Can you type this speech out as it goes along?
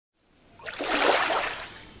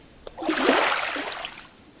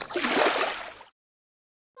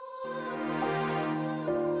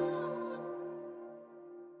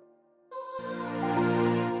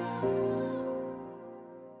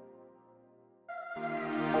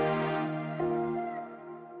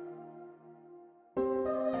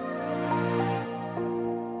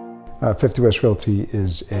Fifty West Realty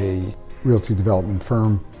is a realty development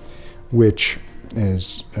firm which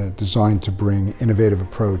is designed to bring innovative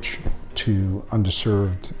approach to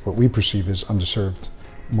underserved, what we perceive as underserved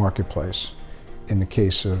marketplace. In the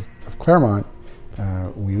case of Clermont,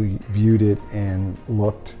 we viewed it and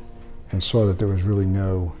looked and saw that there was really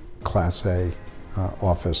no Class A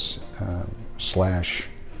office slash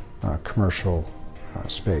commercial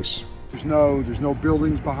space. There's no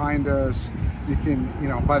buildings behind us. You can,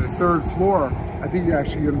 by the third floor, I think you're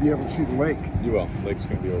actually going to be able to see the lake. You will. The lake's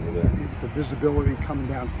going to be over there. The visibility coming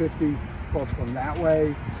down 50, both from that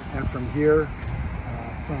way and from here.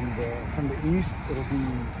 From the east, it'll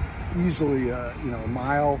be easily a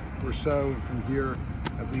mile or so, and from here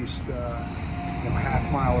at least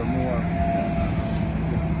half mile or more.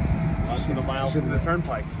 Less than a mile from the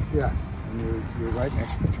turnpike. Yeah, and you're right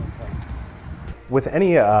next to the turnpike. With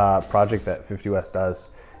any project that 50 West does,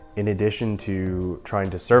 in addition to trying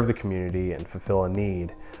to serve the community and fulfill a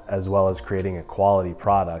need, as well as creating a quality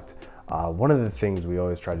product, one of the things we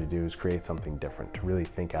always try to do is create something different, to really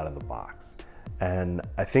think out of the box. And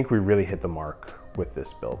I think we really hit the mark with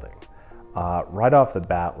this building. Right off the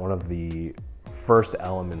bat, one of the first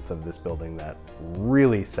elements of this building that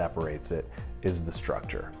really separates it is the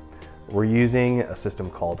structure. We're using a system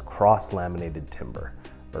called cross-laminated timber,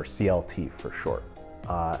 or CLT for short.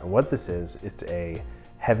 And what this is, it's a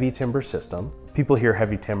heavy timber system. People hear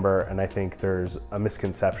heavy timber and I think there's a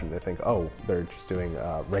misconception. They think, oh, they're just doing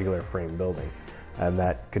a regular frame building. And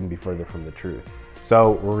that couldn't be further from the truth.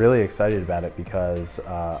 So we're really excited about it because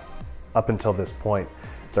up until this point,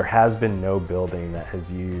 there has been no building that has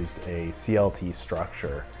used a CLT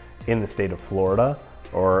structure in the state of Florida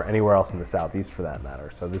or anywhere else in the Southeast for that matter.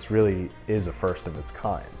 So this really is a first of its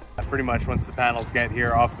kind. Pretty much once the panels get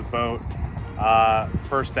here off the boat,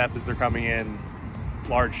 first step is they're coming in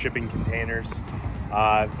large shipping containers.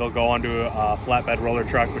 They'll go onto a flatbed roller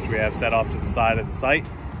truck, which we have set off to the side of the site.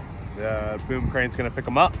 The boom crane's gonna pick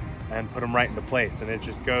them up and put them right into place, and it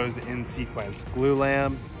just goes in sequence. Glue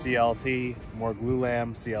lam, CLT, more glue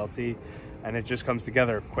lam, CLT, and it just comes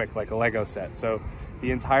together quick like a Lego set. So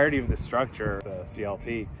the entirety of the structure, the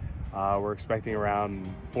CLT, we're expecting around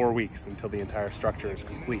 4 weeks until the entire structure is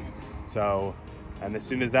complete. So, and as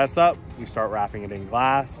soon as that's up, we start wrapping it in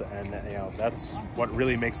glass, and that's what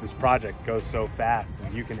really makes this project go so fast,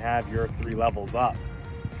 is you can have your 3 levels up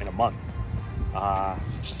in a month,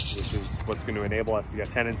 which is what's going to enable us to get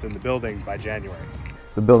tenants in the building by January.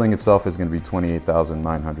 The building itself is going to be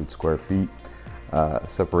 28,900 square feet,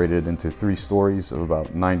 separated into 3 stories of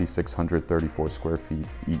about 9,634 square feet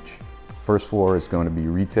each. First floor is going to be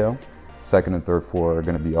retail. Second and third floor are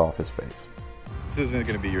going to be office space. This isn't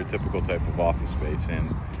going to be your typical type of office space, and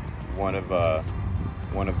one of the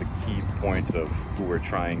key points of who we're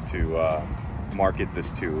trying to market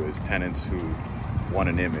this to is tenants who want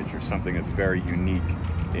an image or something that's very unique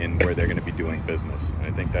in where they're going to be doing business. And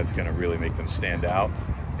I think that's going to really make them stand out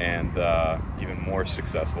and even more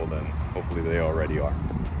successful than hopefully they already are.